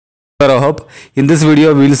job. In this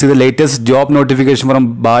video, we will see the latest job notification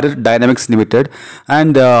from Bharat Dynamics Limited.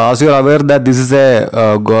 And as you are aware that this is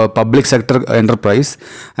a public sector enterprise,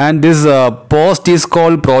 and this post is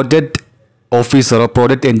called project officer or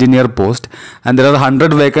product engineer post, and there are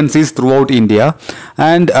 100 vacancies throughout India,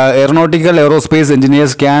 and aeronautical aerospace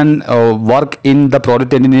engineers can work in the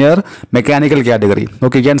product engineer mechanical category.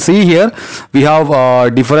 Okay, you can see here we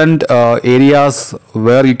have different areas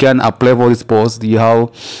where you can apply for this post. You have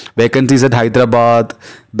vacancies at Hyderabad,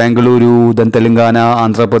 Bengaluru, then Telangana,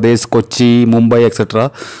 Andhra Pradesh, Kochi, Mumbai,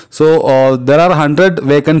 etc. So there are 100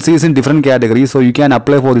 vacancies in different categories, so you can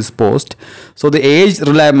apply for this post. So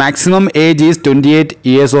the maximum age is 28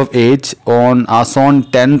 years of age as on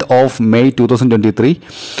 10th of May 2023.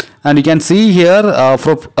 And you can see here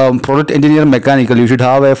for product engineer mechanical, you should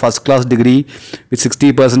have a first class degree with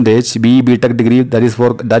 60%, BE BTech degree,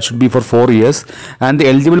 that should be for 4 years, and the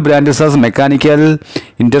eligible branches are mechanical,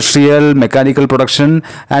 industrial, mechanical production,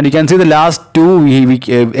 and you can see the last two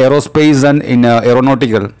aerospace and in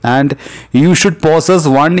aeronautical, and you should possess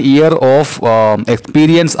 1 year of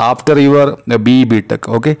experience after your BE BTech,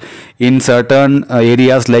 okay, in certain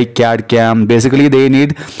areas like CAD CAM. Basically they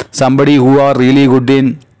need somebody who are really good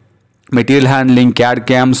in material handling, CAD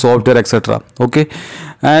CAM, software, etc. Okay,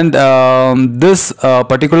 and this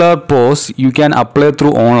particular post you can apply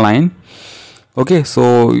through online. Okay,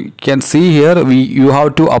 so you can see here you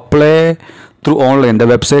have to apply through online. The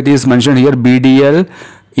website is mentioned here, bdlindia.in.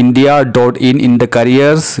 In the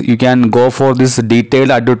careers you can go for this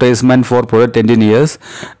detailed advertisement for product engineers,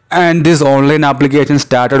 and this online application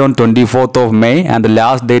started on 24th of May and the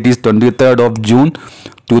last date is 23rd of June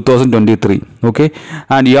 2023. Okay,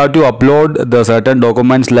 and you have to upload the certain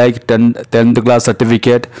documents like 10th class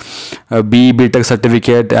certificate, BE BTech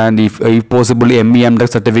certificate, and if possible ME MTech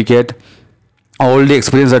certificate, all the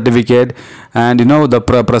experience certificate, and the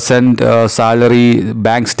present salary,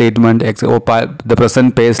 bank statement, the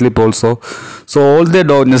present pay slip also. So all the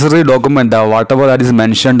necessary document, whatever that is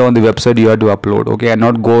mentioned on the website, you have to upload. Okay, I'm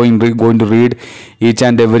not going to read each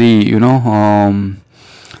and every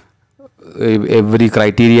every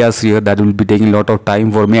criteria here. That will be taking a lot of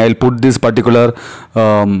time for me. I'll put this particular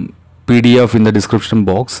PDF in the description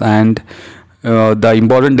box, and the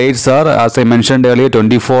important dates are, as I mentioned earlier,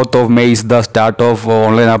 24th of May is the start of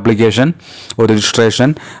online application or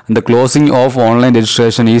registration, and the closing of online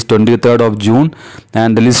registration is 23rd of June,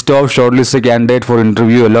 and the list of shortlisted candidate for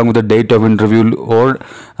interview along with the date of interview,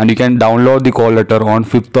 and you can download the call letter on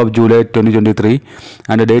 5th of July 2023,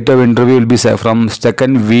 and the date of interview will be from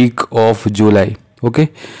second week of July.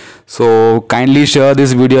 Okay, so kindly share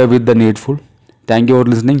this video with the needful. Thank you for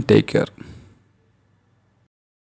listening. Take care.